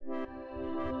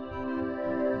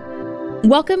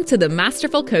Welcome to the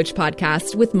Masterful Coach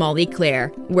Podcast with Molly Claire,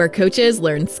 where coaches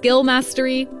learn skill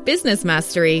mastery, business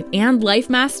mastery, and life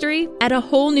mastery at a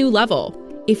whole new level.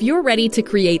 If you're ready to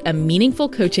create a meaningful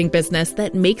coaching business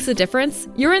that makes a difference,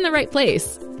 you're in the right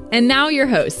place. And now your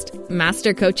host,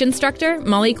 Master Coach Instructor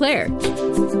Molly Claire.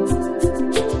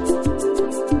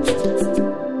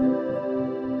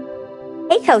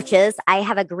 Hey coaches, I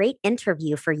have a great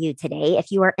interview for you today.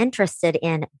 If you are interested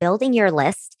in building your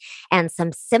list and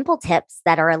some simple tips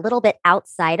that are a little bit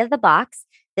outside of the box,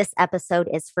 this episode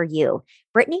is for you.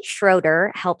 Brittni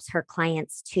Schroeder helps her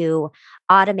clients to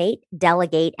automate,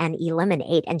 delegate, and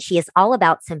eliminate. And she is all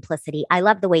about simplicity. I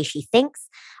love the way she thinks.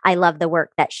 I love the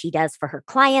work that she does for her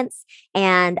clients.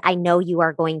 And I know you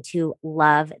are going to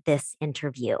love this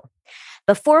interview.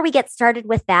 Before we get started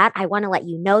with that, I want to let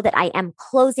you know that I am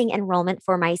closing enrollment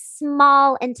for my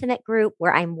small, intimate group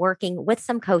where I'm working with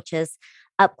some coaches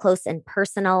up close and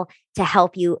personal to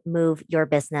help you move your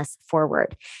business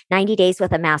forward. 90 days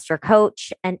with a master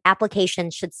coach. An application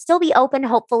should still be open,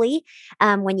 hopefully,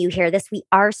 when you hear this. We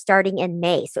are starting in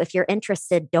May. So if you're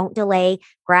interested, don't delay.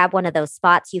 Grab one of those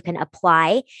spots. You can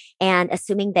apply. And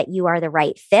assuming that you are the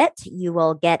right fit, you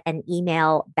will get an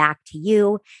email back to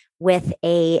you with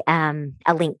a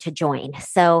link to join.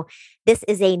 So this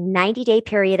is a 90-day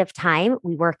period of time.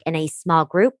 We work in a small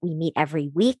group. We meet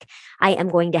every week. I am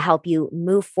going to help you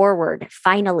move forward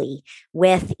finally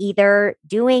with either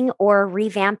doing or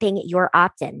revamping your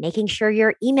opt-in, making sure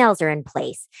your emails are in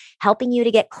place, helping you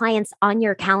to get clients on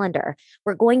your calendar.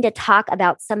 We're going to talk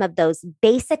about some of those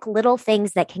basic little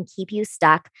things that can keep you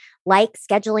stuck, like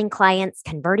scheduling clients,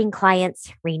 converting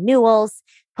clients, renewals,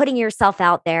 putting yourself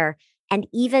out there, and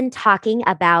even talking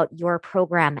about your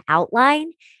program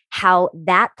outline, how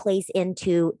that plays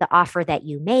into the offer that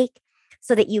you make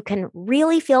so that you can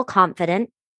really feel confident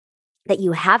that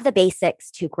you have the basics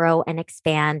to grow and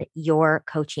expand your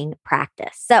coaching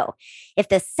practice. So if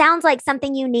this sounds like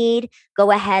something you need, go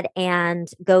ahead and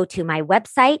go to my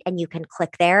website and you can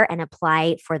click there and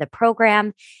apply for the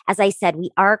program. As I said, we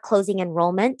are closing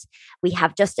enrollment. We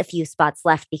have just a few spots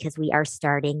left because we are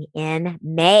starting in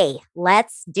May.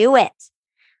 Let's do it.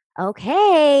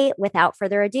 Okay, without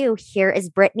further ado, here is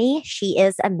Brittni. She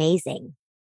is amazing.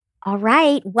 All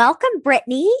right, welcome,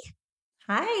 Brittni.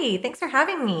 Hi, thanks for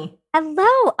having me.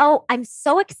 Hello. Oh, I'm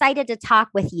so excited to talk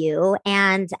with you.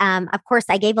 And of course,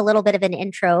 I gave a little bit of an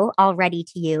intro already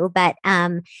to you, but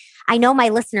I know my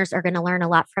listeners are going to learn a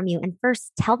lot from you. And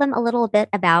first, tell them a little bit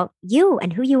about you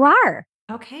and who you are.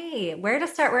 Okay, where to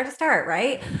start,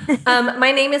 right?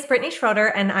 My name is Brittni Schroeder,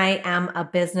 and I am a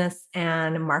business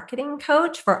and marketing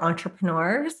coach for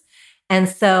entrepreneurs. And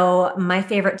so my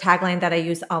favorite tagline that I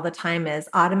use all the time is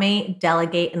automate,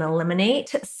 delegate, and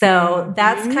eliminate. So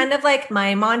that's kind of like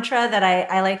my mantra that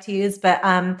I like to use. But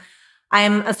I'm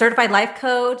a certified life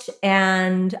coach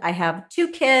and I have 2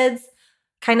 kids.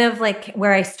 Kind of like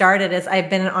where I started is I've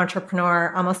been an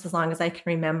entrepreneur almost as long as I can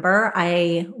remember.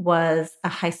 I was a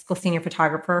high school senior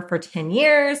photographer for 10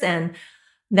 years and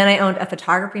then I owned a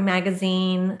photography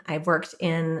magazine. I've worked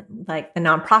in like the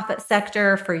nonprofit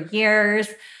sector for years.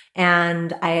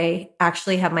 And I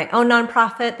actually have my own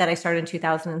nonprofit that I started in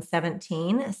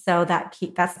 2017. So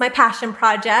that's my passion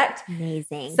project.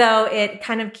 Amazing. So it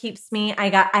kind of keeps me, I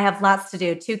have lots to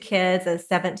do. 2 kids, a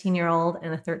 17-year-old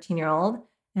and a 13-year-old.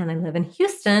 And I live in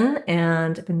Houston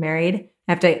and I've been married.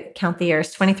 I have to count the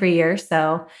years, 23 years.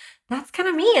 So that's kind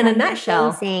of me in a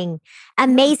nutshell.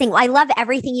 Amazing. Well, I love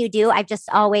everything you do. I've just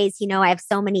always, I have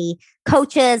so many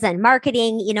coaches and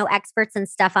marketing, experts and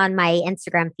stuff on my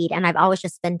Instagram feed. And I've always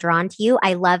just been drawn to you.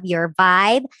 I love your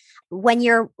vibe. When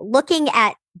you're looking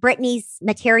at Brittni's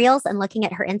materials and looking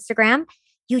at her Instagram,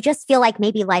 you just feel like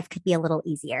maybe life could be a little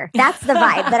easier. That's the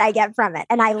vibe that I get from it.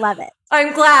 And I love it.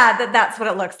 I'm glad that that's what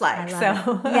it looks like.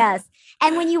 Yes.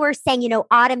 And when you were saying,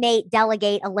 automate,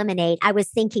 delegate, eliminate, I was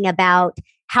thinking about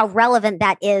how relevant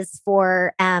that is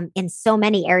for in so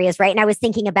many areas, right? And I was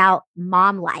thinking about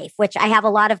mom life, which I have a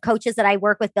lot of coaches that I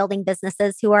work with building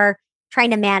businesses who are trying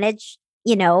to manage,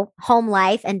 home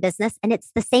life and business. And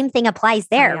it's the same thing applies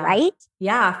there, right?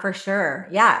 Yeah, for sure.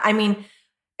 Yeah. I mean,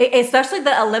 especially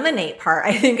the eliminate part.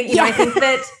 I think, I think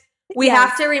that we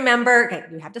have to remember, okay,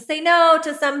 we have to say no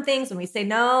to some things. When we say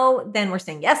no, then we're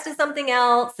saying yes to something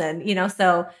else. And,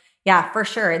 so yeah, for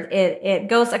sure. It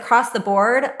goes across the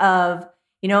board of,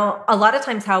 a lot of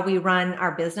times how we run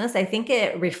our business. I think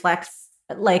it reflects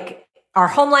like our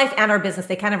home life and our business,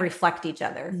 they kind of reflect each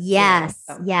other. Yes.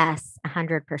 So. Yes.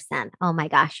 100%. Oh my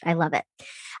gosh. I love it.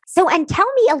 So, and tell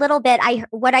me a little bit,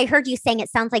 what I heard you saying, it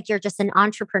sounds like you're just an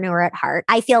entrepreneur at heart.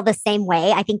 I feel the same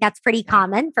way. I think that's pretty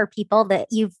common for people that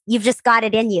you've just got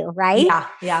it in you, right?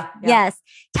 Yeah. Yes.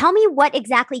 Tell me what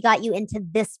exactly got you into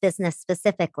this business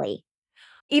specifically.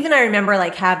 Even I remember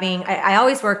like I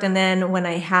always worked. And then when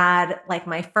I had like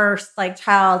my first like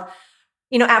child,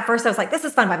 at first I was like, this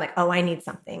is fun. But I'm like, oh, I need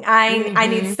something. I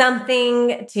need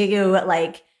something to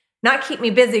like, not keep me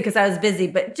busy because I was busy,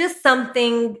 but just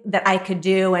something that I could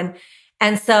do.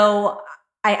 And so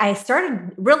I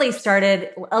really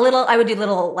started a little, I would do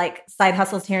little like side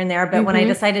hustles here and there. But when I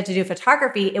decided to do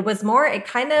photography, it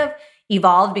kind of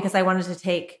evolved because I wanted to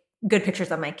take good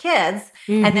pictures of my kids.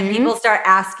 And then people start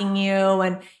asking you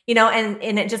and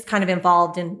it just kind of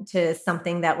evolved into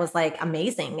something that was like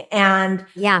amazing. And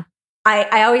yeah,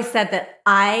 I always said that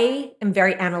I am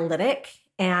very analytic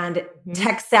and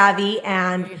tech savvy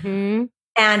and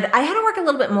I had to work a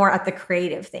little bit more at the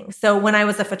creative thing. So when I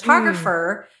was a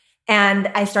photographer and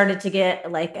I started to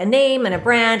get like a name and a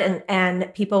brand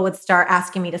and people would start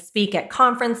asking me to speak at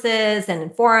conferences and in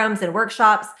forums and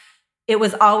workshops, it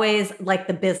was always like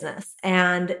the business,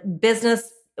 and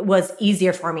business was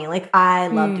easier for me. Like I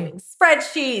love doing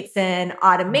spreadsheets and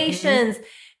automations.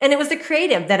 And it was the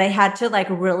creative that I had to like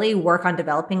really work on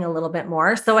developing a little bit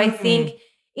more. So I think,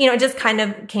 it just kind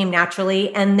of came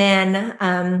naturally. And then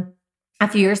a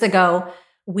few years ago,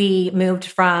 we moved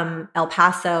from El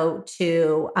Paso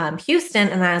to Houston.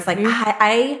 And I was like,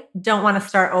 I don't want to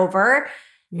start over,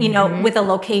 with a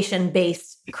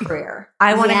location-based career.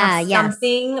 I want to have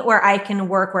something where I can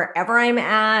work wherever I'm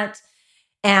at.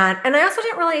 And I also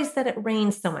didn't realize that it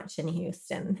rains so much in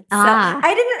Houston. So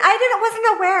I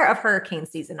wasn't aware of hurricane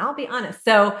season. I'll be honest.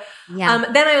 So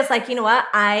then I was like, you know what?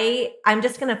 I'm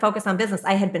just going to focus on business.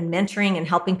 I had been mentoring and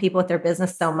helping people with their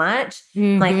business so much.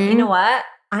 Like, you know what?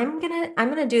 I'm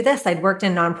going to do this. I'd worked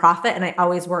in nonprofit and I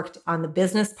always worked on the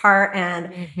business part.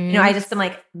 And, I just am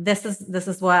like, this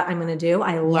is what I'm going to do.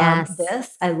 I love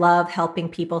this. I love helping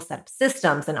people set up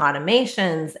systems and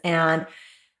automations and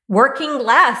working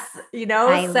less,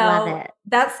 I love it.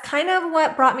 That's kind of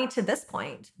what brought me to this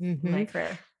point in my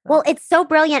career. Well, it's so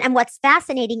brilliant. And what's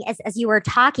fascinating is, as you were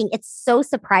talking, it's so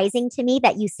surprising to me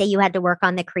that you say you had to work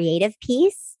on the creative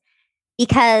piece,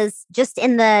 because just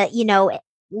in the,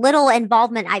 little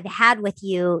involvement I've had with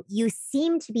you, you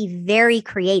seem to be very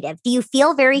creative. Do you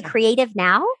feel very creative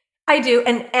now? I do.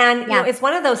 And it's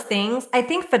one of those things. I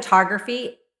think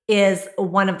photography is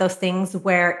one of those things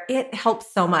where it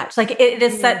helps so much. Like it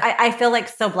is such, I feel like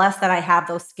so blessed that I have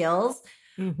those skills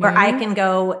where I can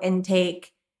go and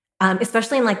take,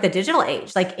 especially in like the digital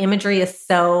age, like imagery is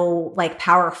so like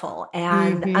powerful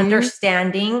and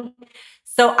understanding.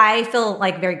 So I feel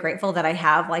like very grateful that I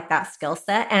have like that skill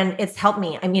set, and it's helped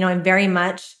me. I'm very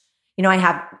much, I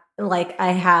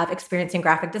have experience in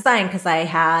graphic design because I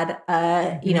had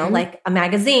like a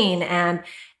magazine, and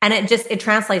it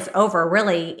translates over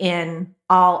really in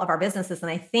all of our businesses.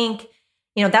 And I think,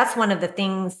 that's one of the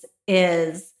things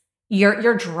is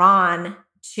you're drawn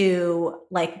to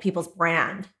like people's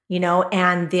brand,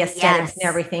 and the aesthetics and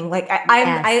everything. Like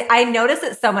I notice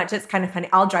it so much. It's kind of funny.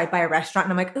 I'll drive by a restaurant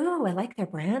and I'm like, oh, I like their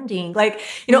branding. Like,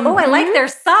 oh, I like their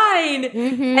sign.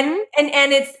 And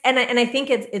I think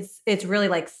it's really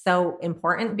like so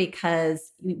important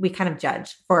because we kind of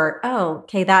judge for, oh,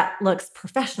 okay, that looks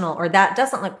professional or that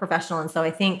doesn't look professional. And so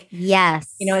I think,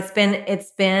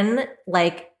 it's been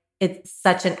like, it's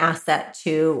such an asset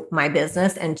to my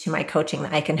business and to my coaching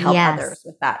that I can help others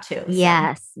with that too. So.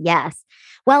 Yes.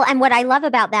 Well, and what I love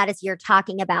about that is you're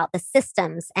talking about the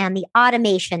systems and the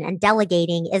automation and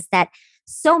delegating, is that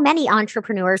so many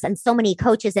entrepreneurs and so many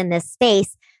coaches in this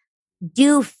space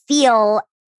do feel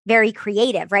very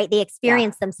creative, right? They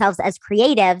experience themselves as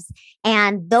creatives,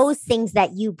 and those things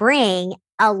that you bring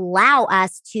allow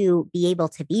us to be able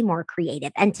to be more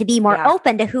creative and to be more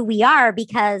open to who we are,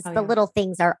 because the little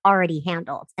things are already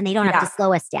handled and they don't have to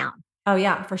slow us down. Oh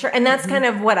yeah, for sure. And that's kind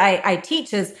of what I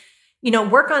teach is,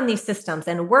 work on these systems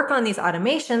and work on these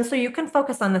automations so you can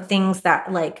focus on the things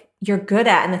that like you're good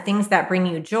at and the things that bring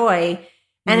you joy.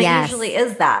 And it usually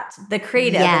is that the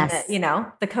creative and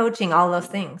the coaching, all those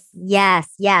things.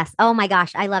 Yes. Oh my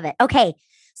gosh. I love it. Okay.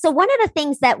 So one of the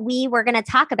things that we were going to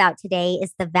talk about today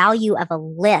is the value of a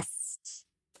list.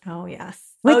 Oh,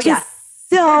 yes. Which is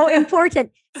so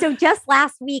important. So just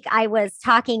last week, I was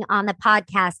talking on the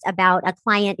podcast about a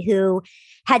client who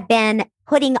had been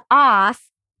putting off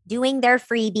doing their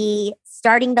freebie,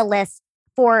 starting the list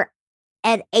for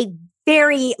a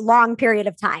very long period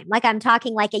of time. Like I'm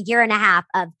talking like a year and a half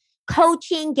of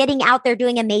coaching, getting out there,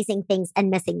 doing amazing things and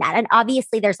missing that. And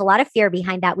obviously there's a lot of fear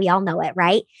behind that. We all know it,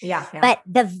 right? Yeah. But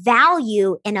the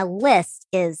value in a list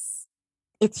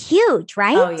it's huge,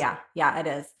 right? Oh yeah. Yeah, it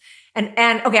is.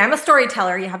 And okay, I'm a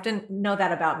storyteller. You have to know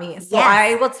that about me. So Yes.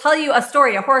 I will tell you a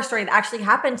horror story that actually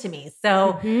happened to me.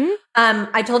 So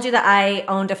I told you that I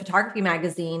owned a photography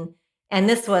magazine, and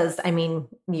this was,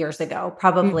 years ago,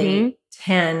 probably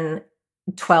 10,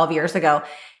 12 years ago.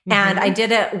 And I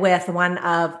did it with one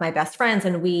of my best friends,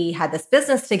 and we had this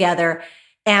business together,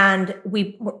 and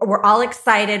we were all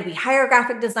excited. We hired a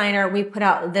graphic designer. We put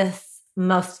out this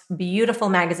most beautiful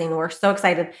magazine. We're so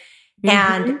excited.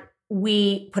 And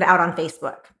we put it out on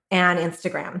Facebook and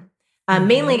Instagram.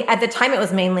 Mainly at the time, it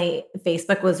was mainly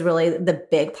Facebook was really the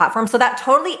big platform. So that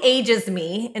totally ages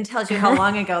me and tells you how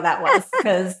long ago that was,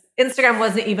 because Instagram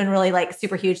wasn't even really like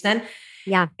super huge then.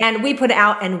 Yeah. And we put it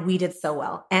out and we did so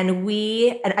well. And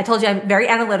I told you I'm very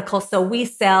analytical. So we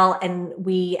sell and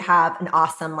we have an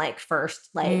awesome first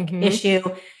issue.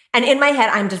 And in my head,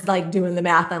 I'm just doing the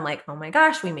math. I'm like, oh my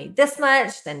gosh, we made this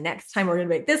much. Then next time we're going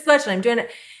to make this much. And I'm doing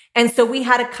it. And so we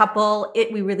had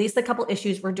we released a couple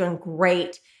issues. We're doing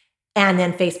great. And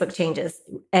then Facebook changes,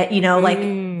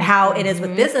 how it is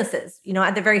with businesses.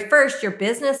 At the very first, your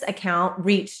business account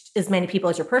reached as many people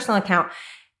as your personal account.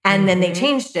 And then they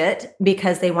changed it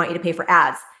because they want you to pay for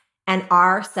ads. And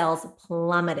our sales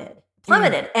plummeted.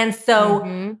 And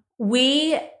so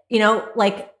we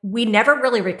never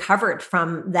really recovered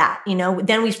from that.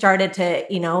 Then we started to,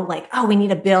 we need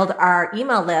to build our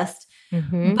email list.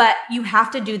 But you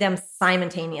have to do them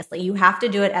simultaneously. You have to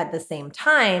do it at the same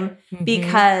time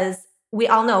because we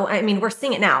all know, we're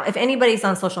seeing it now. If anybody's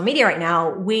on social media right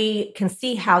now, we can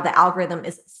see how the algorithm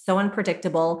is so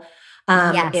unpredictable.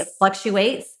 It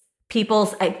fluctuates.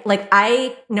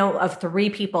 I know of 3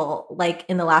 people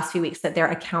in the last few weeks that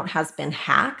their account has been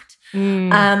hacked.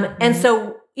 And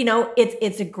so,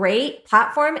 it's a great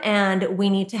platform, and we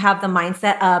need to have the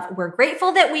mindset of we're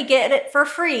grateful that we get it for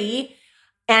free.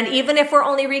 And even if we're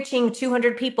only reaching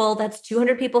 200 people, that's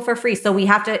 200 people for free. So we do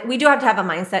have to have a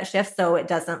mindset shift so it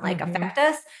doesn't affect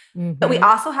us. But we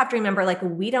also have to remember,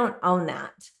 we don't own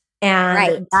that.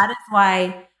 And that is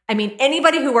why,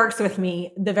 anybody who works with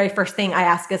me, the very first thing I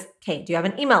ask is, okay, do you have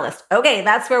an email list? Okay,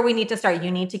 that's where we need to start.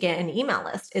 You need to get an email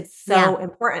list. It's so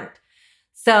important.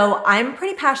 So I'm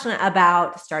pretty passionate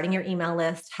about starting your email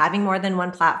list, having more than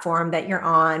one platform that you're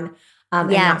on, and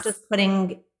not just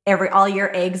putting all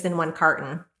your eggs in one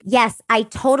carton. Yes, I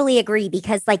totally agree,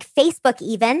 because Facebook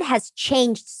even has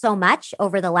changed so much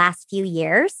over the last few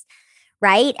years,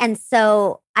 right? And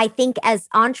so I think as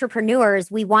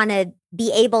entrepreneurs, we want to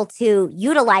be able to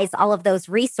utilize all of those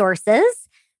resources,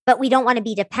 but we don't want to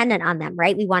be dependent on them,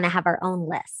 right? We want to have our own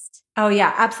list. Oh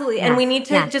yeah, absolutely. Yes. And we need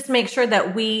to just make sure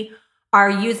that we are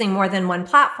using more than one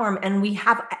platform, and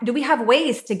do we have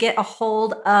ways to get a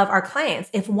hold of our clients?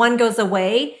 If one goes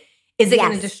away, is it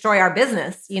going to destroy our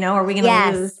business? Are we going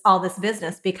to lose all this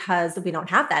business because we don't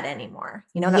have that anymore?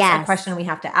 That's a question we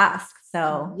have to ask.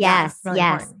 So it's really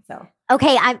important. So.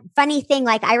 Okay. Funny thing,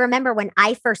 I remember when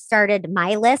I first started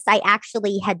my list, I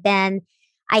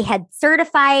had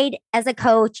certified as a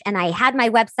coach, and I had my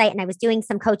website, and I was doing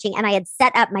some coaching, and I had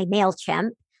set up my MailChimp.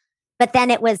 But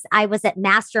then I was at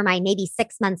Mastermind maybe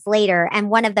 6 months later, and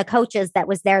one of the coaches that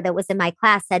was there that was in my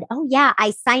class said, oh yeah,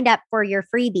 I signed up for your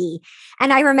freebie.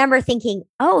 And I remember thinking,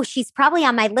 oh, she's probably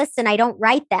on my list and I don't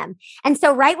write them. And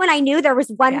so right when I knew there was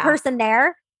one person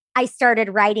there, I started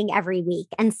writing every week.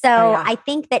 And so I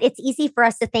think that it's easy for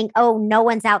us to think, oh, no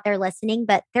one's out there listening,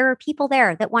 but there are people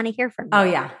there that want to hear from you. Oh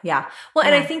yeah. Yeah. Well,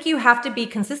 and I think you have to be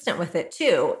consistent with it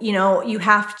too. You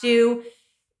have to,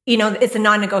 it's a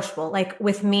non-negotiable.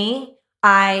 With me,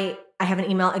 I have an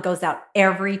email. It goes out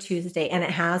every Tuesday, and it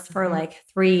has for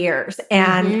 3 years,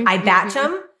 and I batch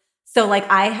them. So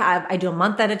I do a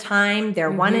month at a time.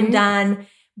 They're one and done.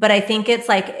 But I think it's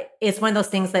one of those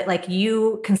things that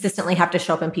you consistently have to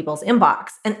show up in people's inbox.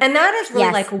 And that is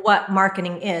really what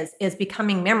marketing is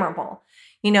becoming memorable.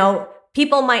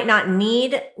 People might not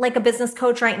need a business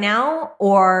coach right now,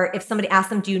 or if somebody asks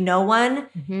them, do you know one?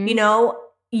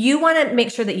 You want to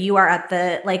make sure that you are at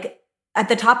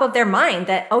the top of their mind,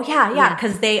 that, oh yeah,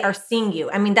 because they are seeing you.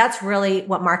 That's really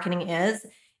what marketing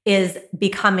is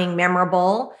becoming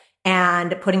memorable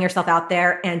and putting yourself out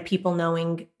there and people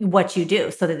knowing what you do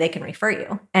so that they can refer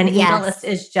you. And email list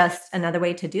is just another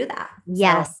way to do that.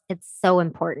 Yes, it's so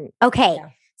important. Okay. Yeah.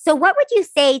 So what would you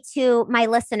say to my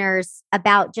listeners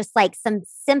about just some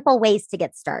simple ways to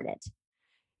get started?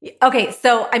 Okay.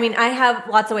 So, I have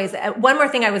lots of ways. One more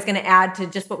thing I was going to add to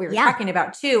just what we were talking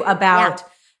about too, about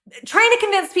trying to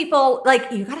convince people,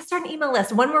 you got to start an email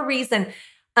list. One more reason.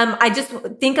 I just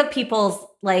think of people's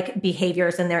like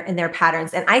behaviors and their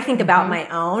patterns. And I think about my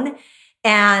own,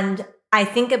 and I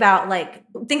think about like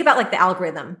the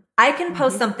algorithm. I can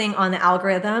post something on the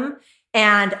algorithm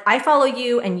and I follow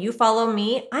you and you follow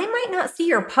me. I might not see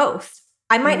your post.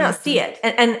 I might not see it.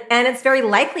 And it's very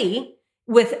likely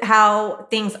with how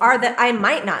things are that I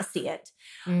might not see it.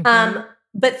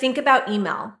 But think about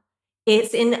email.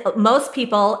 It's in most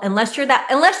people, unless you're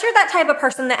that type of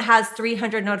person that has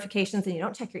 300 notifications and you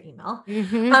don't check your email.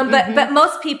 But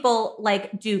most people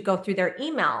like do go through their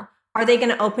email. Are they going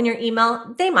to open your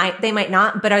email? They might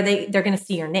not, but they're going to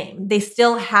see your name. They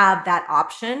still have that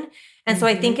option. And so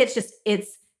I think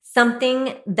it's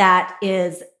something that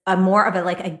is more of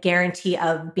a guarantee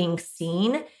of being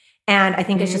seen. And I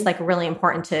think it's just like really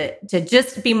important to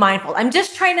just be mindful. I'm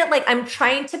just trying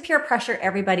to peer pressure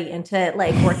everybody into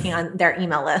like working on their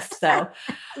email list. So,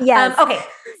 yes. Okay.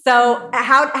 So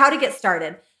how to get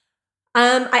started?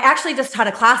 I actually just taught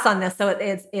a class on this. So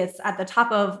it's at the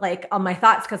top of like all my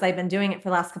thoughts because I've been doing it for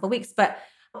the last couple of weeks, but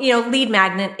lead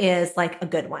magnet is like a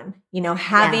good one,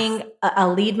 having a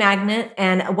lead magnet,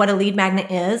 and what a lead magnet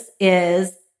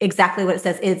is exactly what it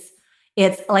says.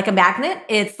 It's like a magnet.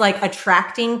 It's like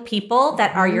attracting people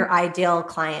that are your ideal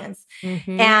clients.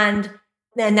 And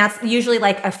that's usually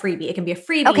like a freebie. It can be a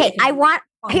freebie. Okay.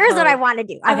 Here's what I want to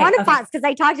do. I want to pause because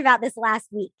I talked about this last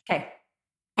week. Okay.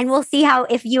 And we'll see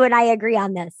if you and I agree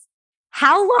on this.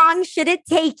 How long should it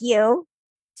take you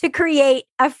to create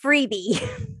a freebie?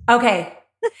 Okay.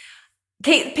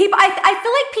 People, I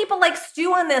feel like people like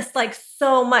stew on this like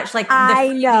so much, like the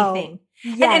freebie thing.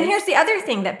 Yes. And here's the other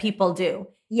thing that people do.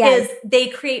 Yes. Is they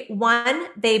create one,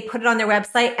 they put it on their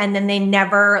website, and then they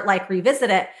never like revisit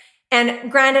it. And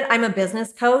granted, I'm a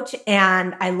business coach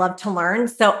and I love to learn.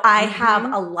 So I have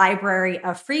a library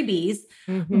of freebies,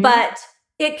 but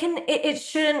it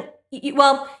shouldn't,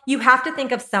 you have to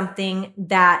think of something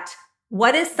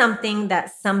what is something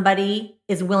that somebody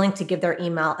is willing to give their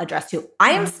email address to?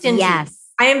 I am stingy. Yes.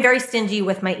 I am very stingy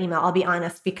with my email. I'll be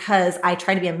honest, because I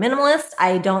try to be a minimalist.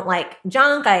 I don't like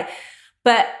junk.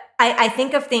 But I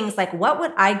think of things like, what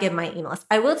would I give my email list?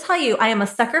 I will tell you, I am a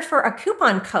sucker for a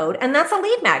coupon code, and that's a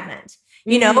lead magnet,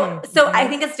 So I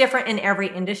think it's different in every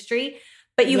industry,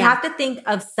 but you have to think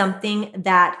of something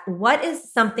what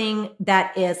is something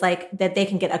that is like, that they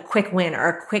can get a quick win or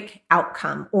a quick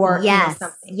outcome or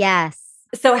something. Yes.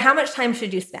 So how much time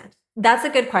should you spend? That's a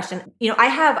good question. I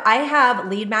have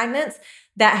lead magnets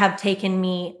that have taken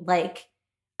me like,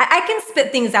 I can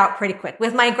spit things out pretty quick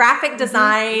with my graphic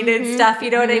design and stuff. You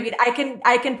know what I mean?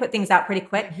 I can put things out pretty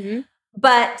quick,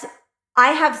 but I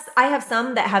have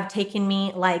some that have taken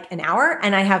me like an hour,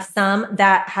 and I have some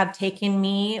that have taken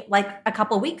me like a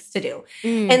couple weeks to do.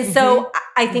 And so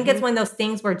I think it's one of those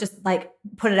things where just like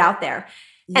put it out there.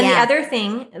 And the other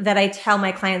thing that I tell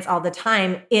my clients all the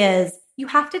time is you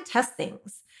have to test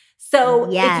things. So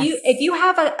if you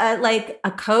have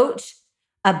a coach,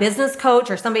 a business coach,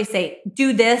 or somebody say,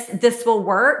 do this will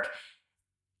work.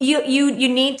 You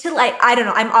need to like, I don't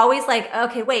know. I'm always like,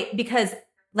 okay, wait, because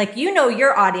like,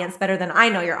 your audience better than I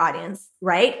know your audience.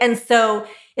 Right. And so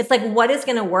it's like, what is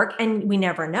going to work? And we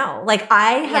never know. Like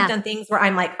I have done things where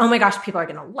I'm like, oh my gosh, people are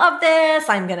going to love this.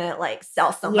 I'm going to like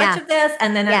sell so much of this.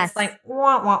 And then it's like,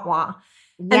 wah, wah, wah.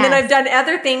 And then I've done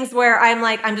other things where I'm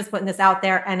like, I'm just putting this out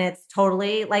there and it's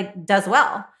totally like does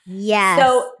well. Yes.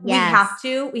 So we have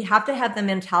to have the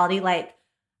mentality like,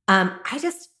 I'm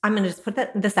going to just put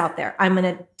this out there. I'm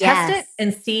going to test it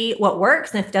and see what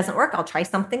works. And if it doesn't work, I'll try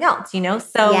something else, So,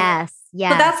 so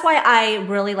that's why I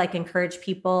really like encourage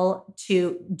people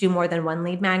to do more than one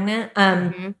lead magnet.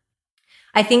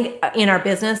 I think in our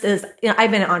business I've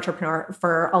been an entrepreneur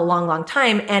for a long, long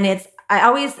time. And I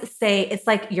always say it's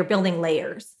like you're building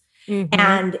layers.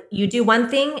 And you do one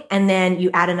thing and then you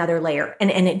add another layer, and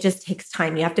it just takes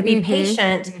time. You have to be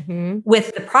patient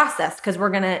with the process, because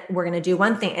we're gonna do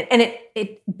one thing, and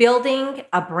it building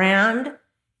a brand,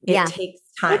 it takes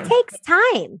time. It takes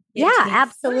time.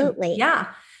 Absolutely. Yeah.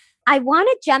 I want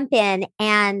to jump in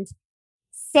and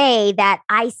say that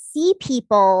I see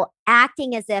people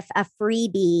acting as if a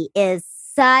freebie is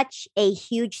such a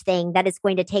huge thing that is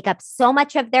going to take up so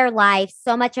much of their life,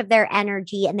 so much of their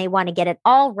energy, and they want to get it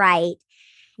all right.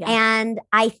 Yeah. And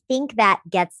I think that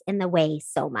gets in the way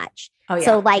so much. Oh, yeah.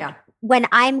 So when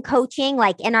I'm coaching,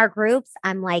 like in our groups,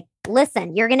 I'm like,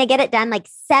 listen, you're going to get it done. Like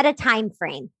set a time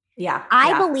frame. Yeah.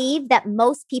 I believe that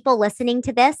most people listening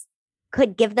to this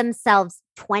could give themselves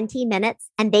 20 minutes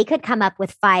and they could come up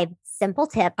with 5 simple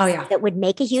tips that would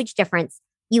make a huge difference.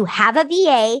 You have a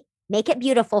VA, make it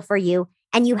beautiful for you,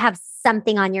 and you have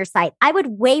something on your site. I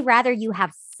would way rather you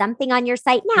have something on your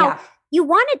site. Now, you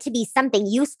want it to be something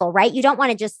useful, right? You don't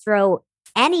want to just throw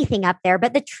anything up there.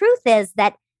 But the truth is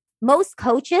that most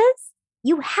coaches,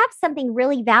 you have something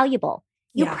really valuable.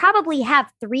 You probably have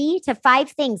 3 to 5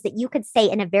 things that you could say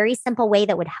in a very simple way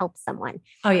that would help someone.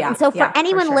 Oh, yeah. And so for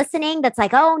anyone listening that's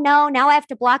like, oh, no, now I have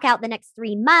to block out the next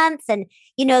 3 months and,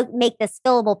 make this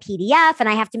fillable PDF and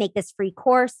I have to make this free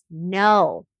course.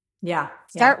 No. Yeah.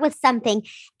 Start with something.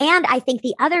 And I think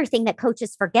the other thing that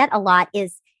coaches forget a lot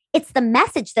is it's the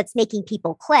message that's making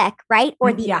people click, right?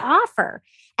 Or the offer.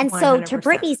 And 100%. So to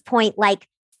Brittni's point, like,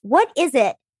 what is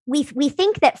it? We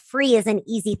think that free is an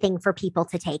easy thing for people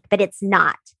to take, but it's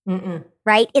not,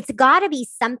 right? It's got to be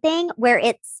something where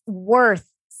it's worth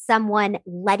someone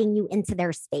letting you into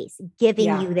their space,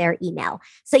 giving you their email.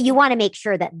 So you want to make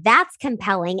sure that that's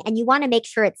compelling and you want to make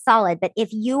sure it's solid. But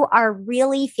if you are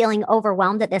really feeling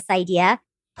overwhelmed at this idea,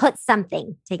 put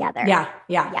something together. Yeah.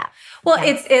 Well,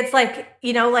 it's like,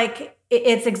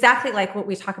 it's exactly like what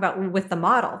we talk about with the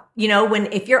model,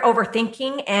 if you're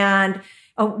overthinking and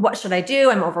what should I do?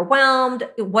 I'm overwhelmed.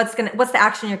 What's the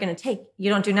action you're going to take?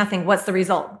 You don't do nothing. What's the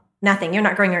result? Nothing. You're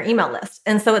not growing your email list.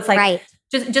 And so it's like,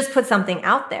 just put something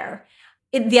out there.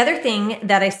 The other thing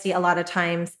that I see a lot of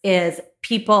times is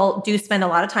people do spend a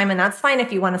lot of time, and that's fine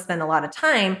if you want to spend a lot of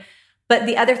time. But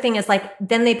the other thing is like,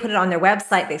 then they put it on their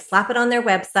website, they slap it on their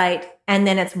website, and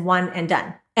then it's one and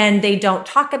done. And they don't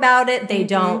talk about it. They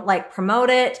don't promote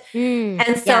it.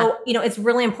 And so, it's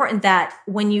really important that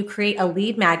when you create a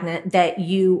lead magnet that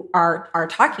you are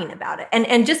talking about it.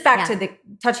 And just back to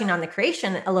touching on the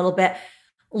creation a little bit,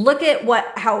 look at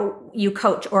how you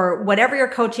coach or whatever you're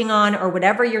coaching on or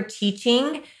whatever you're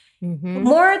teaching.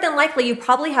 More than likely, you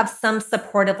probably have some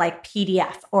supportive like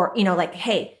PDF or,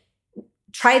 hey,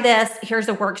 try this. Here's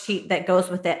a worksheet that goes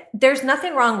with it. There's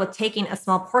nothing wrong with taking a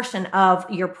small portion of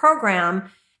your program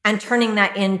and turning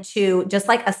that into just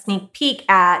like a sneak peek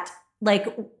at like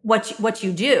what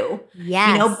you do.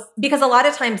 Yes. Because a lot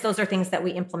of times those are things that we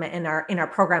implement in our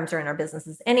programs or in our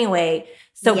businesses anyway.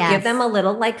 So give them a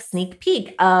little like sneak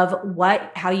peek of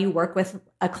how you work with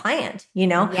a client,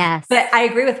 Yes. But I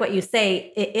agree with what you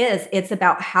say. It's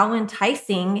about how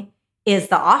enticing is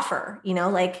the offer,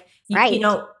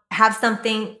 have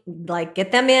something like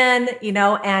get them in,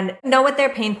 and know what their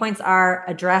pain points are,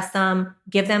 address them,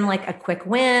 give them like a quick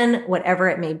win, whatever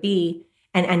it may be,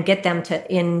 and get them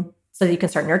so that you can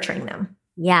start nurturing them.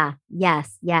 Yeah.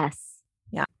 Yes. Yeah.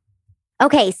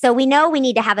 Okay. So we know we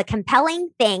need to have a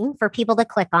compelling thing for people to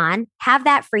click on, have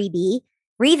that freebie,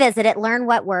 revisit it, learn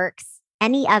what works.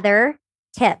 Any other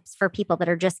tips for people that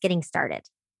are just getting started?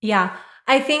 Yeah.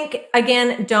 I think,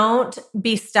 again, don't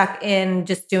be stuck in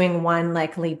just doing one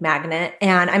like lead magnet.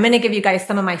 And I'm going to give you guys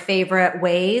some of my favorite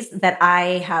ways that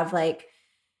I have like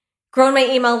grown my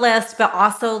email list, but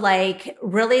also like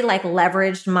really like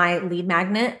leveraged my lead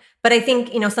magnet. But I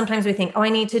think, sometimes we think, oh, I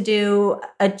need to do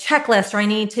a checklist or I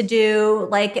need to do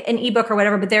like an ebook or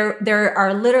whatever. But there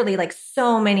are literally like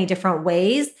so many different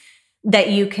ways that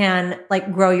you can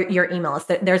like grow your email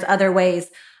list. There's other ways.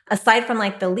 Aside from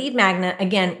like the lead magnet,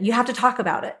 again, you have to talk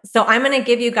about it. So I'm going to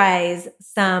give you guys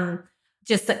some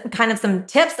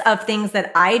tips of things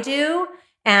that I do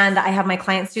and I have my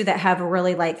clients do that have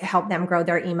really like helped them grow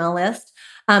their email list.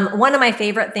 One of my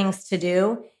favorite things to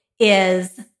do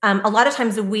is a lot of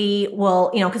times we will,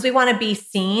 because we want to be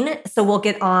seen. So we'll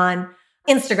get on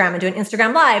Instagram and do an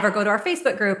Instagram live or go to our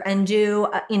Facebook group and do,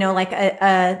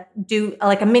 a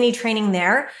mini training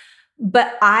there.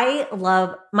 But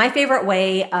my favorite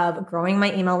way of growing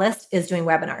my email list is doing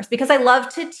webinars because I love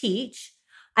to teach.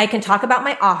 I can talk about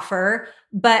my offer,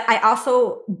 but I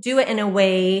also do it in a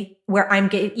way where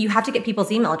you have to get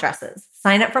people's email addresses,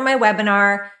 sign up for my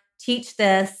webinar, teach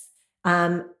this.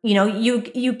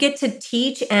 You get to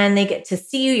teach and they get to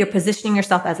see you. You're positioning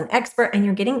yourself as an expert and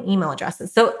you're getting email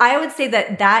addresses. So I would say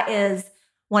that is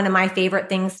one of my favorite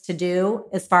things to do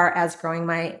as far as growing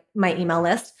my email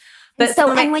list. But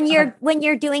when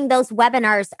you're doing those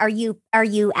webinars, are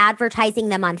you advertising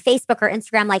them on Facebook or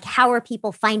Instagram? Like, how are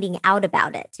people finding out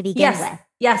about it to begin with?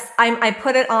 Yes, I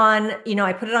put it on.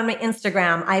 I put it on my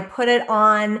Instagram. I put it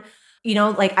on.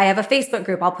 I have a Facebook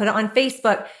group. I'll put it on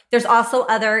Facebook. There's also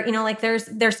other. There's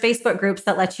Facebook groups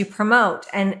that let you promote,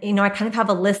 and I kind of have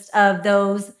a list of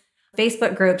those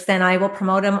Facebook groups, and I will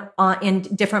promote them in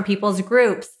different people's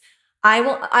groups.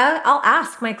 I'll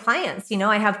ask my clients.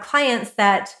 I have clients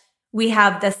that. We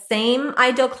have the same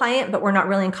ideal client, but we're not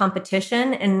really in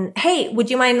competition. And hey, would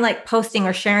you mind like posting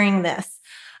or sharing this?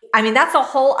 I mean, that's a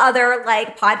whole other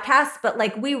like podcast, but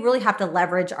like we really have to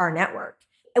leverage our network.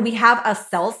 We have a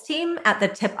sales team at the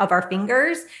tip of our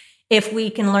fingers. if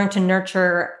we can learn to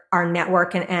nurture our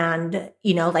network and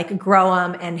like grow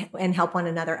them and help one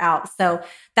another out. So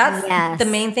that's the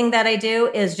main thing that I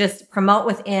do is just promote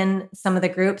within some of the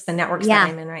groups and networks that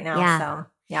I'm in right now. Yeah. So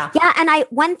yeah. Yeah. And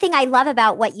one thing I love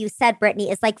about what you said,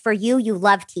 Brittni, is like for you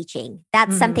love teaching.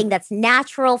 That's something that's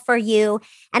natural for you.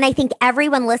 And I think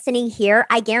everyone listening here,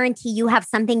 I guarantee you have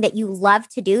something that you love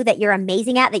to do, that you're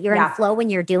amazing at, that you're in flow when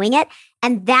you're doing it.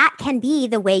 And that can be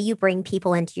the way you bring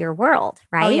people into your world,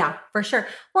 right? Oh, yeah, for sure.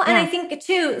 Well, and I think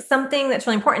too, something that's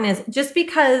really important is just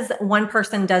because one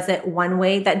person does it one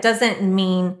way, that doesn't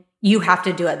mean you have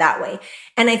to do it that way.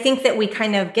 And I think that we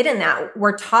kind of get in that.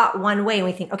 We're taught one way and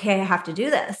we think, okay, I have to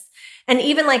do this. And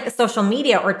even like social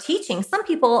media or teaching, some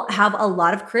people have a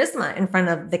lot of charisma in front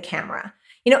of the camera.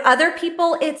 Other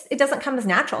people, it doesn't come as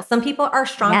natural. Some people are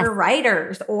stronger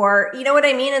writers or, you know what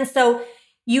I mean? And so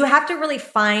you have to really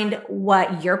find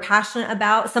what you're passionate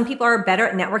about. Some people are better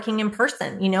at networking in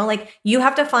person, like you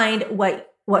have to find what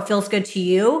feels good to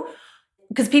you.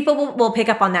 Because people will pick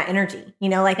up on that energy,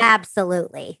 like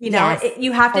absolutely, you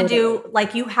have to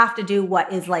do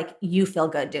what is like you feel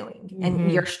good doing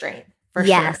and your strength for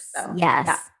sure. So,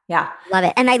 yeah, love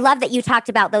it. And I love that you talked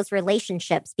about those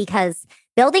relationships, because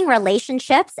building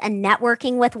relationships and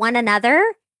networking with one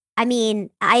another, I mean,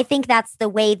 I think that's the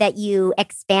way that you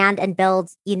expand and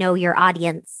build, your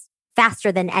audience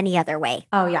faster than any other way.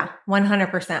 Oh yeah,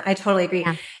 100%. I totally agree.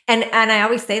 Yeah. And I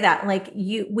always say that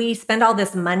we spend all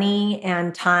this money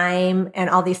and time and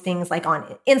all these things like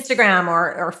on Instagram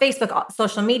or Facebook,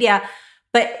 social media,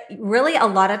 but really a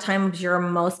lot of times your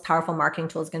most powerful marketing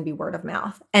tool is going to be word of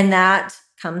mouth. And that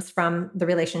comes from the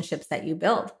relationships that you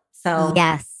build. So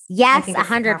yes,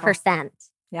 100%.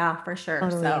 Yeah, for sure.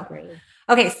 Totally agree.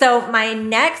 Okay. So my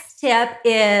next tip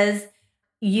is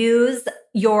use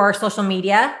your social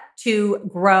media to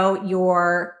grow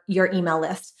your email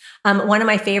list. One of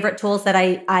my favorite tools that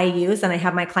I use and I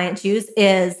have my clients use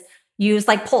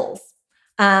like polls.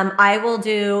 I will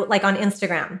do like on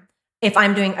Instagram, if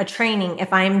I'm doing a training,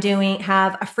 if I'm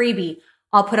have a freebie,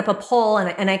 I'll put up a poll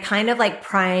and I kind of like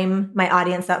prime my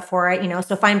audience up for it.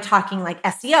 So if I'm talking like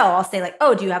SEO, I'll say like,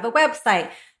 oh, do you have a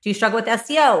website? Do you struggle with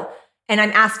SEO? And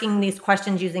I'm asking these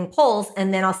questions using polls.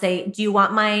 And then I'll say, do you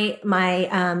want my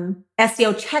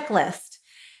SEO checklist?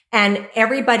 And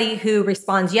everybody who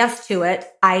responds yes to it,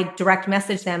 I direct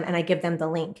message them and I give them the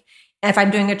link. And if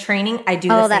I'm doing a training, I do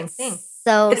the same thing.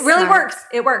 So it really works.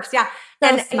 It works. Yeah.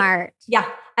 So smart.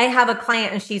 I have a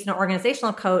client and she's an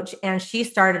organizational coach and she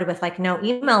started with like no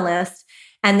email list.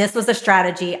 And this was a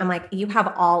strategy. I'm like, you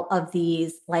have all of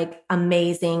these like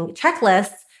amazing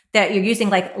checklists that you're using.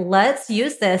 Like, let's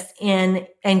use this and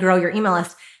grow your email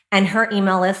list. And her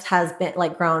email list has been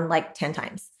like grown like 10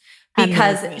 times.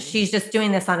 Because she's just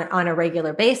doing this on a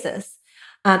regular basis.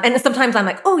 And sometimes I'm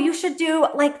like, oh, you should do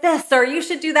like this, or you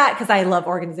should do that. Cause I love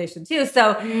organization too.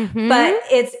 So, but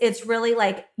it's really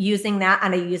like using that.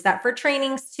 And I use that for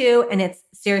trainings too. And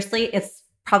it's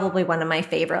probably one of my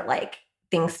favorite like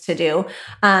things to do.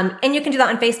 And you can do that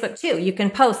on Facebook too. You can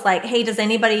post like, hey, does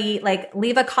anybody like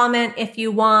leave a comment if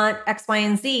you want X, Y,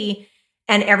 and Z?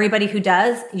 And everybody who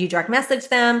does, you direct message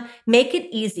them, make it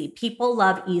easy. People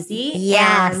love easy.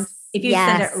 Yes. And if you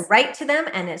send it right to them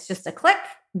and it's just a click,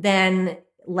 then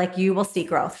like you will see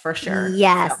growth for sure.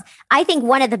 Yes. So. I think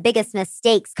one of the biggest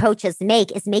mistakes coaches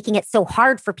make is making it so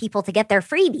hard for people to get their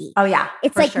freebie. Oh yeah.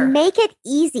 It's like, make it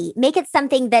easy. Make it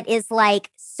something that is like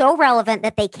so relevant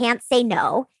that they can't say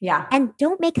no. Yeah. And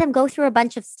don't make them go through a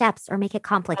bunch of steps or make it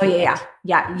complicated. Oh yeah.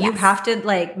 Yeah. You have to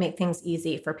like make things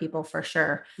easy for people for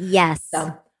sure. Yes.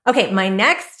 So, okay. My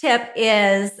next tip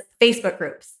is Facebook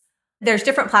groups. There's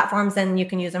different platforms and you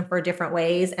can use them for different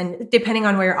ways. And depending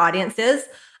on where your audience is,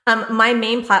 my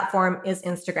main platform is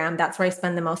Instagram. That's where I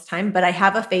spend the most time, but I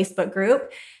have a Facebook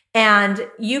group and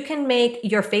you can make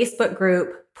your Facebook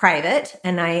group private.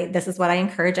 And this is what I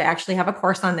encourage. I actually have a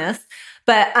course on this,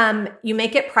 but you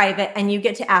make it private and you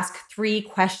get to ask 3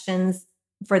 questions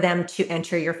for them to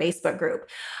enter your Facebook group.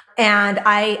 And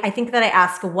I think that I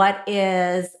ask, what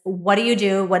do you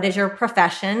do? What is your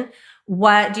profession?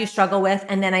 What do you struggle with?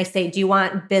 And then I say, do you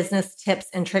want business tips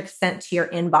and tricks sent to your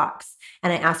inbox?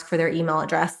 And I ask for their email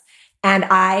address. And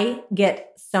I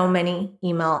get so many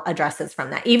email addresses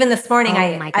from that. Even this morning,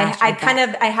 I've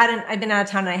been out of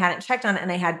town and I hadn't checked on it.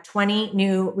 And I had 20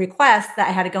 new requests that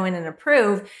I had to go in and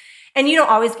approve. And you don't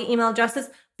always get email addresses,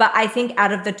 but I think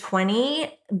out of the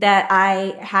 20 that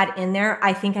I had in there,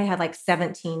 I think I had like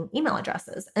 17 email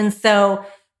addresses. And so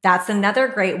that's another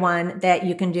great one that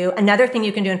you can do. Another thing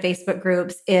you can do in Facebook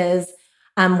groups is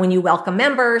when you welcome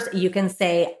members, you can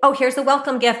say, oh, here's a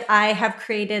welcome gift. I have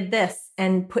created this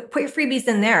and put your freebies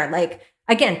in there. Like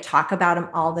again, talk about them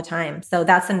all the time. So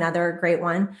that's another great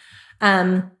one.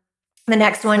 The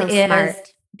next one is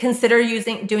smart. Consider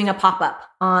doing a pop-up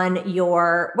on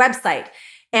your website.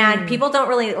 And people don't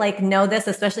really know this,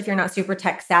 especially if you're not super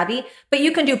tech savvy, but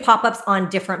you can do pop-ups on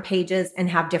different pages and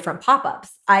have different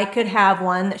pop-ups. I could have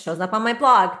one that shows up on my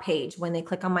blog page when they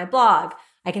click on my blog.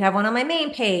 I could have one on my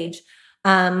main page.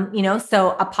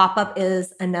 So a pop-up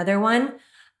is another one.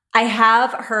 I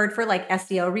have heard for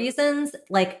SEO reasons,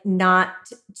 not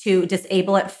to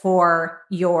disable it for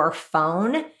your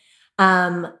phone.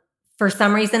 For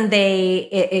some reason,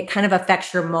 it kind of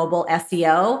affects your mobile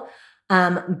SEO.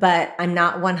 But I'm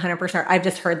not 100%. I've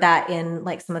just heard that in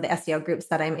some of the SEO groups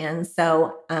that I'm in.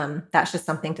 So that's just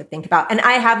something to think about. And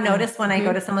I have noticed when I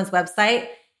go to someone's website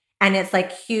and it's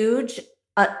huge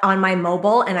on my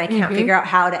mobile and I can't figure out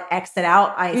how to exit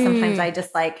out. Sometimes I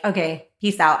just okay,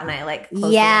 peace out. And I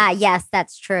close yes,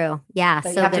 that's true. Yeah. So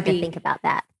you have to think about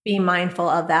that. Be mindful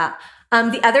of that.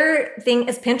 The other thing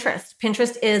is Pinterest.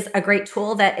 Pinterest is a great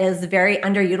tool that is very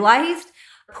underutilized.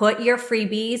 Put your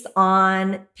freebies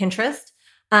on Pinterest.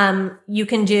 You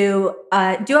can do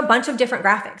a bunch of different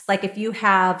graphics. If you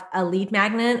have a lead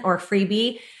magnet or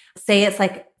freebie, say it's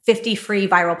 50 free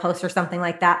viral posts or something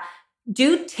like that,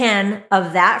 do 10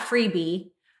 of that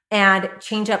freebie and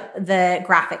change up the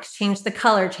graphics, change the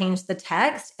color, change the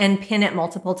text, and pin it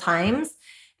multiple times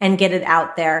and get it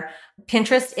out there.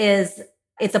 Pinterest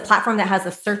it's a platform that has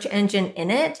a search engine in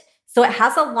it. So it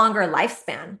has a longer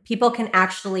lifespan. People can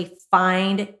actually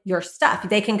find your stuff.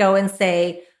 They can go and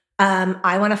say,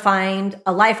 I want to find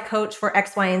a life coach for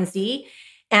X, Y, and Z.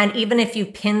 And even if you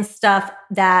pin stuff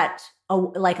that a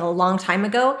long time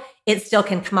ago, it still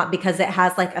can come up because it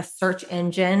has a search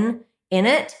engine in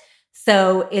it.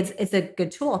 So it's a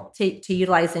good tool to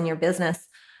utilize in your business.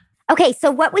 Okay,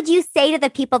 so what would you say to the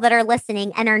people that are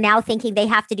listening and are now thinking they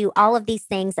have to do all of these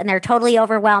things and they're totally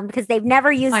overwhelmed because they've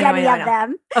never used any of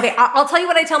them? Okay, I'll tell you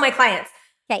what I tell my clients.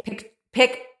 Okay.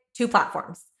 Pick 2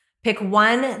 platforms. Pick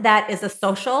one that is a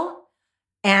social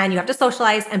and you have to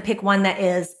socialize, and pick one that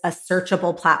is a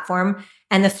searchable platform.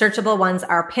 And the searchable ones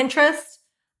are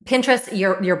Pinterest,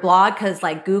 your blog, because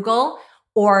Google,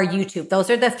 or YouTube. Those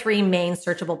are the 3 main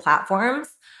searchable platforms.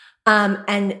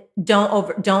 And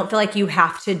don't feel like you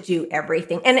have to do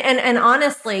everything. And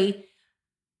honestly,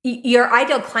 your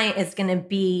ideal client is going to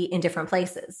be in different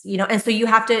places, and so you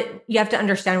have to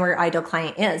understand where your ideal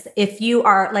client is. If you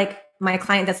are my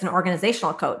client that's an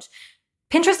organizational coach,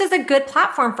 Pinterest is a good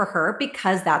platform for her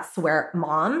because that's where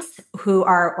moms who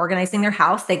are organizing their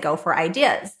house, they go for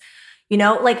ideas,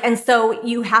 and so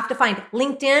you have to find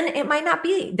LinkedIn. It might not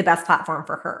be the best platform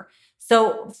for her.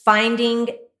 So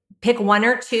pick 1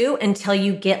 or 2 until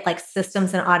you get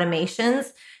systems and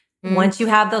automations. Once you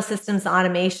have those systems and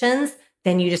automations,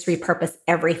 then you just repurpose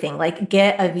everything.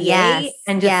 Get a VA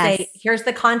and just say, here's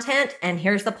the content and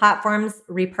here's the platforms,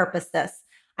 repurpose this.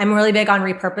 I'm really big on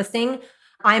repurposing.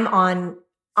 I'm on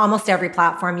almost every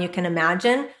platform you can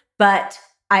imagine, but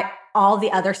all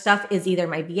the other stuff is either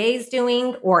my VA's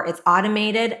doing or it's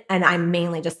automated, and I'm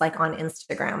mainly just on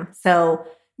Instagram. So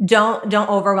don't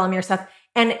overwhelm yourself.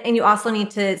 And you also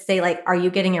need to say, are you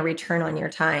getting a return on your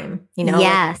time?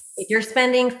 Yes. If you're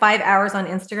spending 5 hours on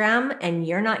Instagram and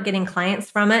you're not getting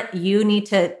clients from it, you need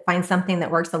to find something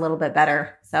that works a little bit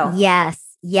better. So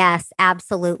Yes,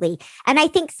 absolutely. And I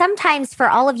think sometimes for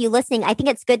all of you listening, I think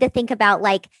it's good to think about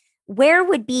where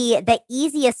would be the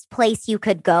easiest place you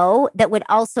could go that would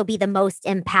also be the most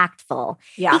impactful?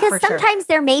 Yeah, because sometimes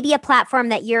there may be a platform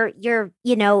that you're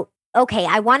okay,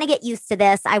 I want to get used to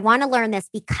this. I want to learn this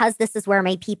because this is where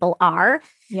my people are.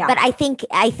 Yeah. But I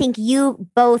think you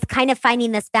both kind of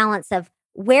finding this balance of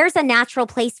where's a natural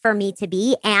place for me to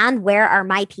be and where are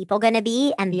my people going to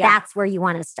be? And that's where you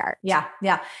want to start. Yeah.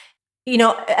 Yeah.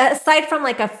 Aside from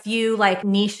a few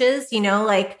niches,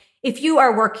 if you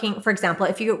are working, for example,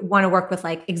 if you want to work with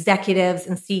executives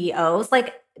and CEOs,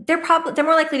 they're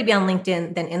more likely to be on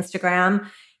LinkedIn than Instagram.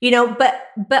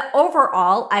 But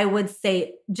overall, I would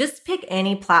say just pick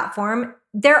any platform.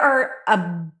 There are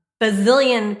a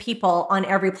bazillion people on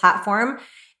every platform.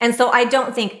 And so I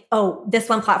don't think, this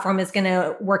one platform is going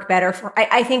to work better for,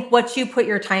 I think what you put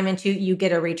your time into, you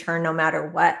get a return no matter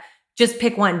what. Just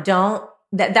pick one.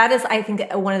 That is, I think,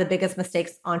 one of the biggest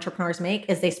mistakes entrepreneurs make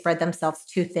is they spread themselves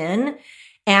too thin.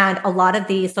 And a lot of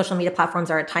these social media platforms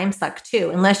are a time suck too.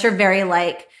 Unless you're very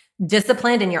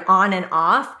disciplined and you're on and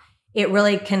off, it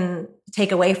really can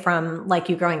take away from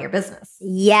you growing your business.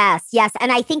 Yes.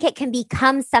 And I think it can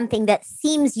become something that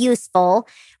seems useful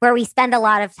where we spend a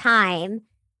lot of time,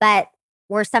 but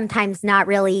we're sometimes not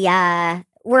really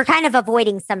we're kind of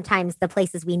avoiding sometimes the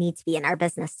places we need to be in our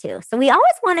business too. So we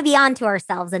always want to be onto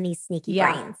ourselves in these sneaky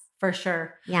brains. For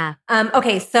sure. Yeah.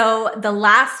 Okay. So the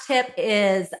last tip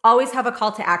is always have a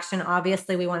call to action.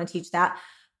 Obviously, we want to teach that.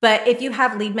 But if you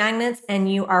have lead magnets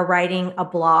and you are writing a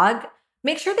blog,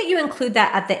 make sure that you include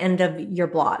that at the end of your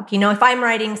blog. If I'm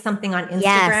writing something on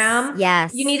Instagram,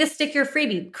 yes. You need to stick your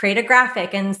freebie, create a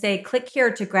graphic and say, click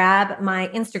here to grab my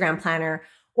Instagram planner.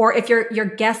 Or if you're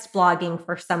guest blogging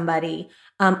for somebody,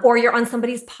 or you're on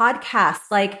somebody's podcast,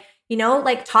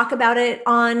 talk about it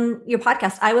on your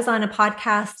podcast. I was on a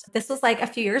podcast. This was like a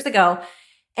few years ago,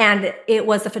 and it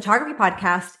was a photography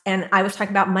podcast. And I was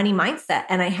talking about money mindset,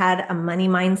 and I had a money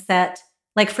mindset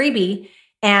freebie,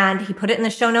 and he put it in the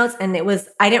show notes. And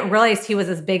I didn't realize he was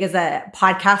as big as a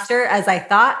podcaster as I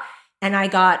thought. And I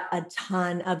got a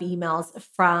ton of emails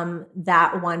from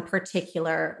that one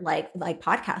particular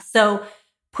podcast. So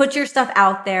put your stuff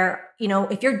out there.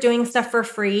 If you're doing stuff for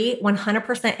free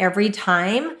 100% every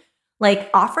time,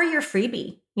 offer your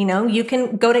freebie. You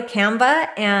can go to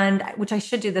Canva which I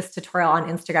should do this tutorial on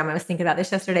Instagram. I was thinking about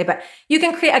this yesterday, but you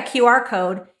can create a QR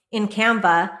code in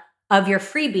Canva of your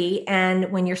freebie.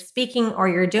 And when you're speaking or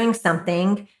you're doing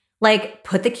something,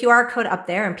 put the QR code up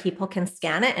there and people can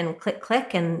scan it and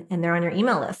click and they're on your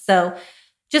email list. So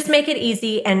just make it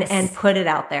easy and put it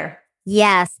out there.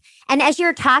 Yes. And as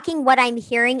you're talking, what I'm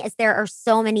hearing is there are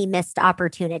so many missed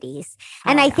opportunities.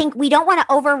 And I think we don't want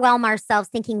to overwhelm ourselves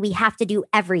thinking we have to do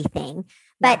everything.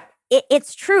 But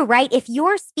it's true, right? If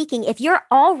you're speaking, if you're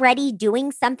already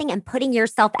doing something and putting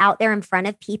yourself out there in front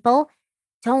of people,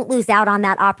 don't lose out on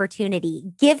that opportunity.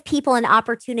 Give people an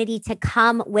opportunity to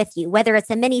come with you, whether it's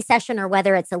a mini session or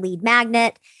whether it's a lead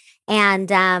magnet. And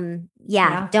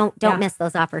don't miss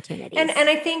those opportunities. And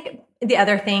I think the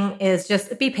other thing is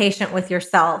just be patient with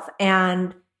yourself.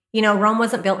 And, Rome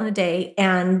wasn't built in a day.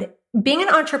 And being an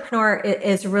entrepreneur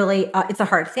is really, it's a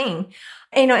hard thing.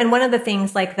 And one of the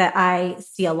things that I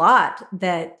see a lot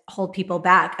that hold people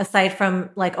back, aside from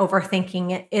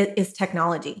overthinking it, is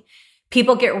technology.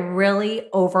 People get really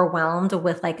overwhelmed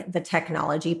with the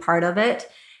technology part of it.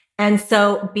 And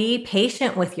so be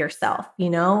patient with yourself,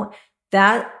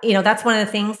 that's one of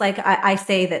the things I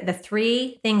say that the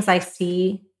three things I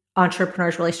see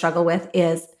entrepreneurs really struggle with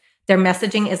is their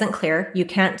messaging isn't clear. You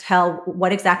can't tell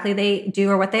what exactly they do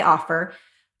or what they offer.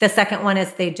 The second one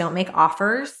is they don't make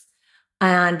offers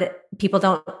and people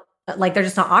don't they're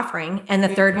just not offering. And the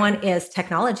third one is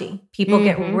technology. People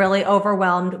get really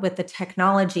overwhelmed with the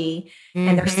technology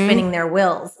and they're spinning their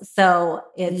wheels. So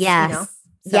it's,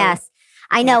 Yes.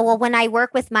 I know. Well, when I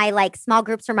work with my small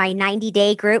groups or my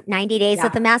 90-day group, 90 days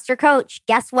with the master coach,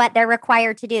 guess what they're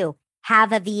required to do?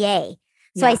 Have a VA.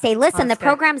 So I say, listen, the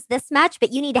program's this much,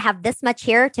 but you need to have this much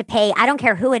here to pay. I don't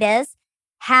care who it is.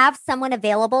 Have someone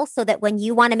available so that when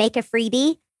you want to make a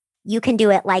freebie, you can do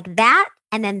it like that.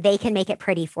 And then they can make it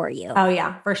pretty for you. Oh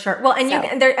yeah, for sure. Well,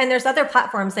 and there's other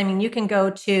platforms. I mean, you can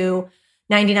go to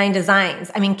 99 Designs.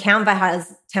 I mean, Canva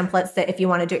has templates that if you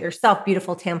want to do it yourself,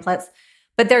 beautiful templates.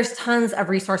 But there's tons of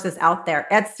resources out there.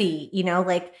 Etsy,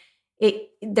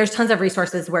 there's tons of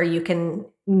resources where you can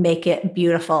make it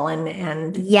beautiful and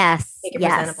make it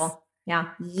presentable. Yeah.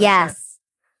 Yes.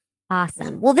 Sure.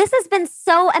 Awesome. Well, this has been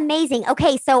so amazing.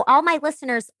 Okay. So all my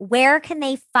listeners, where can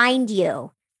they find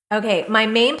you? Okay. My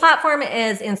main platform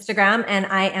is Instagram and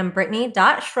I am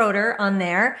Brittni.Schroeder on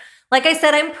there. Like I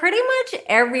said, I'm pretty much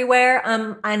everywhere.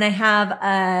 And I have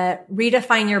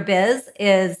Redefine Your Biz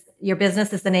Your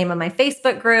Business is the name of my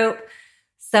Facebook group.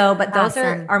 So, but those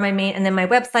are my main, and then my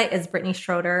website is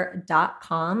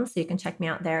BrittniSchroeder.com. So you can check me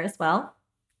out there as well.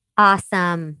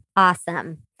 Awesome.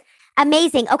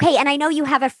 Amazing. Okay. And I know you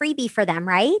have a freebie for them,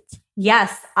 right?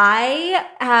 Yes. I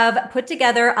have put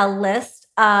together a list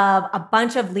of a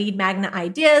bunch of lead magnet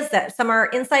ideas that some are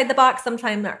inside the box,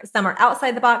 sometimes some are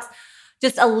outside the box.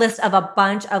 Just a list of a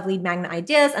bunch of lead magnet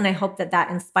ideas. And I hope that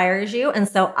inspires you. And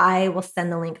so I will send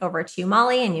the link over to you,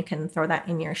 Molly, and you can throw that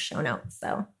in your show notes.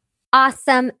 So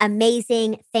awesome.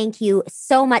 Amazing. Thank you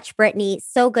so much, Brittni.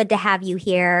 So good to have you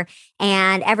here.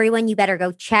 And everyone, you better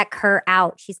go check her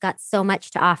out. She's got so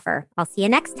much to offer. I'll see you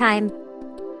next time.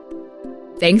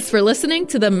 Thanks for listening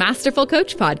to the Masterful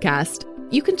Coach podcast.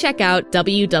 You can check out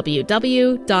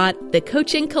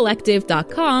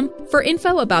www.thecoachingcollective.com for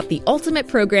info about the ultimate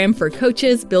program for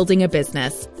coaches building a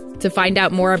business. To find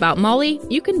out more about Molly,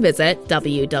 you can visit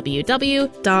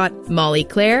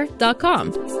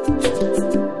www.mollyclaire.com.